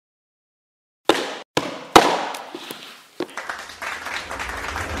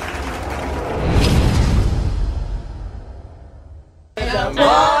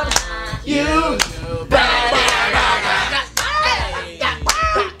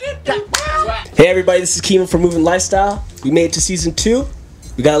Hey everybody, this is Keemo from Moving Lifestyle. We made it to season 2.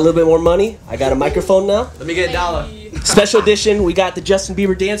 We got a little bit more money. I got a microphone now. Let me get $1. Special edition, we got the Justin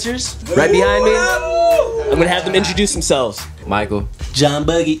Bieber dancers right behind me. I'm gonna have them introduce themselves. Michael. John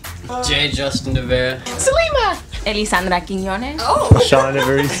Buggy. J. Justin Devere. Salima. Elisandra Quiñones. Oh. Shaun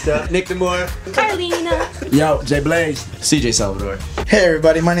Evaristo. Nick Demore. Carlina. Yo, Jay Blaze. CJ Salvador. Hey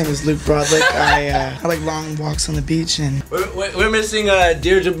everybody, my name is Luke Broadlick. I like long walks on the beach and We're missing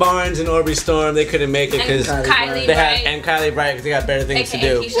Deirdre Barnes and Aubrey Storm. They couldn't make it because Kylie they had Bright. and Kylie Bright because they got better things to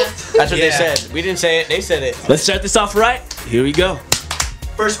AKA do. Keisha. That's what they said. We didn't say it. They said it. Let's start this off right. Here we go.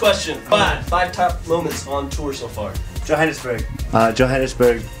 First question. Five top moments on tour so far. Johannesburg.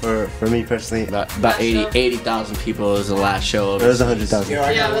 Johannesburg, for me personally. About 80,000 people was the last show. It was 100,000.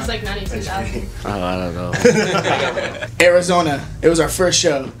 Yeah, it was like 92,000. Oh, I don't know. Arizona. It was our first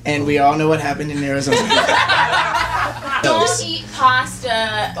show, and we all know what happened in Arizona. Don't eat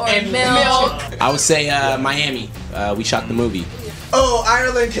pasta or milk. I would say Miami. We shot the movie. Oh,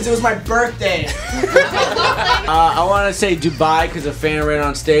 Ireland, because it was my birthday. I want to say Dubai because a fan ran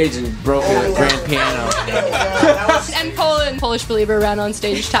on stage and broke a grand piano. And Poland. Polish believer ran on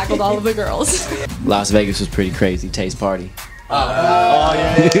stage, tackled all of the girls. Las Vegas was pretty crazy. Taste party. We're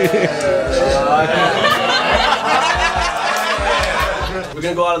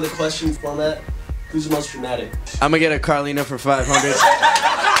gonna go out of the question format. Who's the most dramatic? I'm gonna get a Carlina for 500.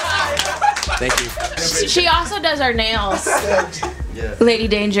 Thank you. She also does our nails. Lady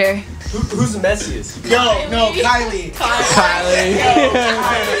Danger. Who's the messiest? No, Kylie.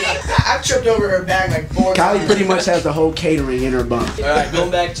 I've tripped over her bag like 4 Kylie times. pretty much has the whole catering in her bunk. Alright,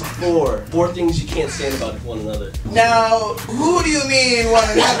 going back to 4. 4 things you can't stand about one another. Now, who do you mean one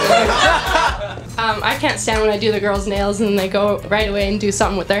another? I can't stand when I do the girls' nails and they go right away and do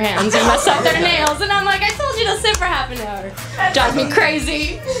something with their hands and mess up their nails. And I'm like, I told you to sit for half an hour. Drives me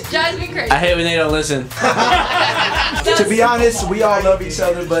crazy. Drives me crazy. I hate when they don't listen. To be honest, we all love each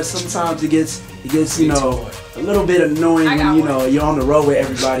other, but sometimes it gets you know, a little bit annoying when you know you're on the road with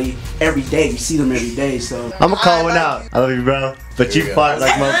everybody every day. You see them every day, so. I'm gonna call one out. I love you, bro. But you fart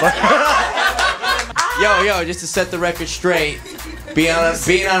like motherfucker. Yo, just to set the record straight, being on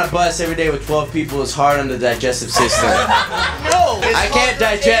a bus every day with 12 people is hard on the digestive system. I can't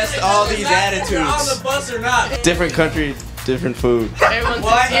digest all these attitudes. On the bus or not? Different country, different food. Well,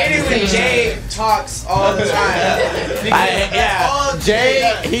 I hate it when Jay talks all the time.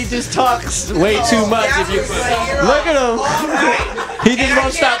 Jay, he just talks way too much. If you look at him, he just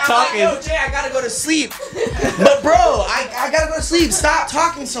won't stop talking. Yo, Jay, I gotta go to sleep. But bro, I gotta go to sleep. Stop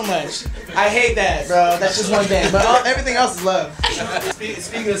talking so much. I hate that, bro. That's just one thing. But everything else is love.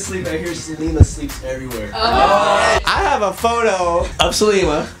 Speaking of sleep, I hear Selena sleeps everywhere. I have a photo of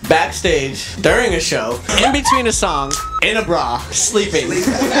Salima backstage during a show, in between a song, in a bra, sleeping.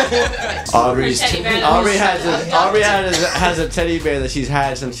 Aubrey has a teddy bear that she's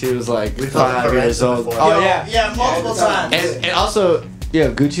had since she was like 5 years old. Oh yeah. Yeah, multiple times. And also, yeah,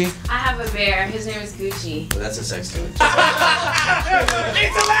 Gucci. I have a bear. His name is Gucci. Well, that's a sex toy.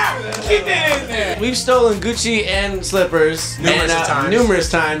 We've stolen Gucci and slippers numerous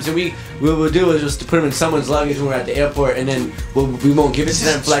times, and what we'll do is just to put them in someone's luggage when we're at the airport, and then we won't give it to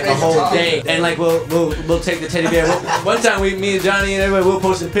them for like a whole day. And like we'll take the teddy bear. One time me and Johnny and everybody, we were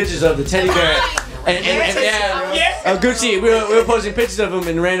posting pictures of the teddy bear. And Gucci, we were posting pictures of him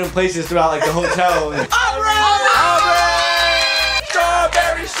in random places throughout like the hotel. And,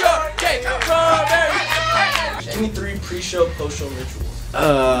 Strawberry shortcake, strawberry. Give me 3 pre-show, post-show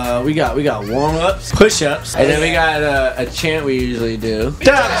rituals. We got warm-ups, push-ups, and then we got a chant we usually do.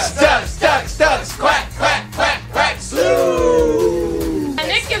 Ducks, ducks, ducks, ducks, quack, quack, quack, quack, slew. And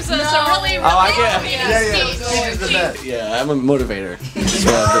Nick gives us a really speech. Yeah, I'm a motivator. That's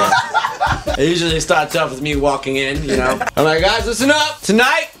what I do. It usually starts off with me walking in, you know. I'm like, guys, listen up.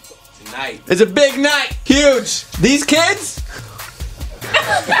 Tonight is a big night. Huge. These kids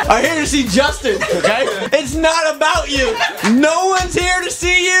are here to see Justin, okay? It's not about you. No one's here to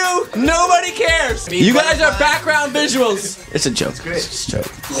see you. Nobody cares. You guys are background visuals. It's a joke. It's a joke.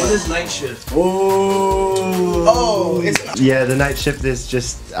 What is night shift? Yeah, the night shift is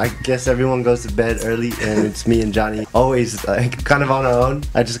just, I guess everyone goes to bed early, and it's me and Johnny always kind of on our own.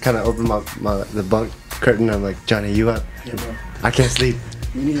 I just kind of open the bunk curtain. I'm like, Johnny, you up? Yeah, bro. I can't sleep.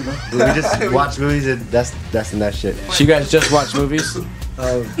 Me neither, bro. We just watch movies, and that's the night shift. So you guys just watch movies?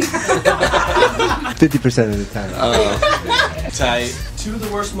 50% of the time. Tight. 2 of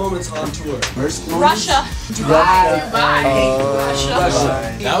the worst moments on tour. Russia. Dubai.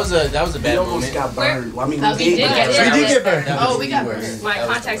 Russia. That was a We bad almost moment. got burned. Well, I mean, We did get burned. We did get burned. Oh, we got That was burnt. the My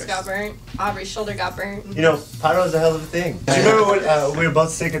worst. contacts got burnt. Aubrey's shoulder got burnt. You know, pyro is a hell of a thing. Do you remember when we were both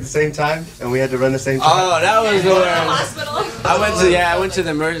sick at the same time and we had to run the same time? Oh, that was the The worst. hospital. I went to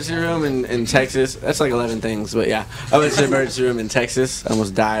the emergency room in Texas. That's like 11 things, but yeah. I went to the emergency room in Texas. I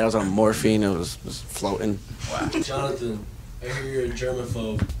almost died. I was on morphine. I was floating. Jonathan, I hear you're a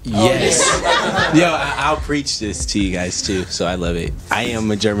germaphobe. Yes. Yo, I'll preach this to you guys too, so I love it. I am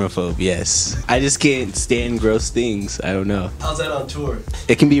a germaphobe, yes. I just can't stand gross things. I don't know. How's that on tour?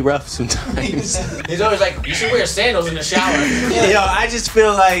 It can be rough sometimes. He's always like, you should wear sandals in the shower. Yo, I just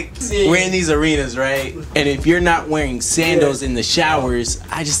feel like we're in these arenas, right? And if you're not wearing sandals in the showers,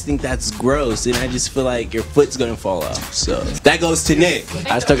 I just think that's gross. And I just feel like your foot's gonna fall off. So that goes to Nick.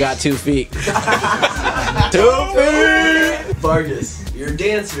 I still got 2 feet. 2 feet! Vargas, you're a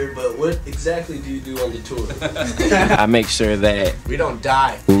dancer, but what exactly do you do on the tour? I make sure that We don't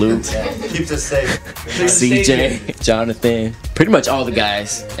die. Luke, Keeps us safe. CJ, Jonathan, pretty much all the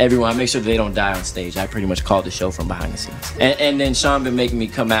guys, everyone, I make sure that they don't die on stage. I pretty much call the show from behind the scenes. And then Shaun been making me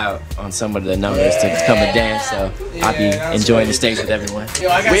come out on some of the numbers to come and dance, so I'll be enjoying the stage with everyone.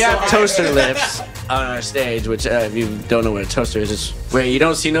 We have toaster lifts on our stage, which if you don't know what a toaster is, it's where you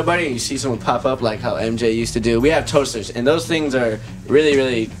don't see nobody and you see someone pop up like how MJ used to do. We have toasters, and those things are really,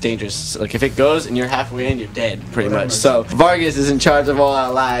 really dangerous. Like if it goes and you're halfway in, you're dead, pretty much. So Vargas is in charge of all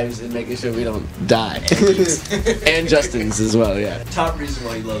our lives and making sure we don't die. And Justin's as well, yeah. Top reason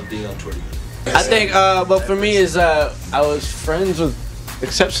why you love being on tour together. I think, well, for me is I was friends with,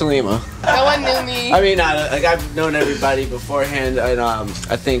 except Salima. No one knew me. I mean, like I've known everybody beforehand, and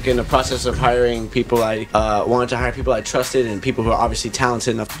I think in the process of hiring people, I wanted to hire people I trusted and people who are obviously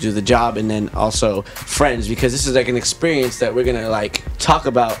talented enough to do the job, and then also friends, because this is like an experience that we're gonna like talk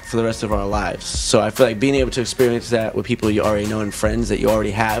about for the rest of our lives. So I feel like being able to experience that with people you already know and friends that you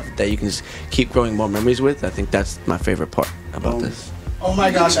already have, that you can just keep growing more memories with. I think that's my favorite part about this. Oh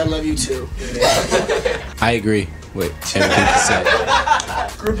my gosh, I love you too. I agree with everything you said.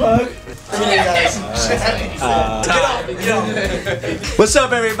 Group hug. What's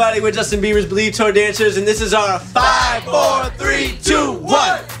up, everybody? We're Justin Bieber's Believe Tour dancers, and this is our 5, 4, 3, 2,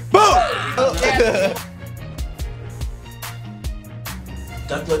 1, boom!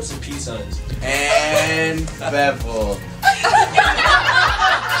 Duck lips and peace signs. And Bevel.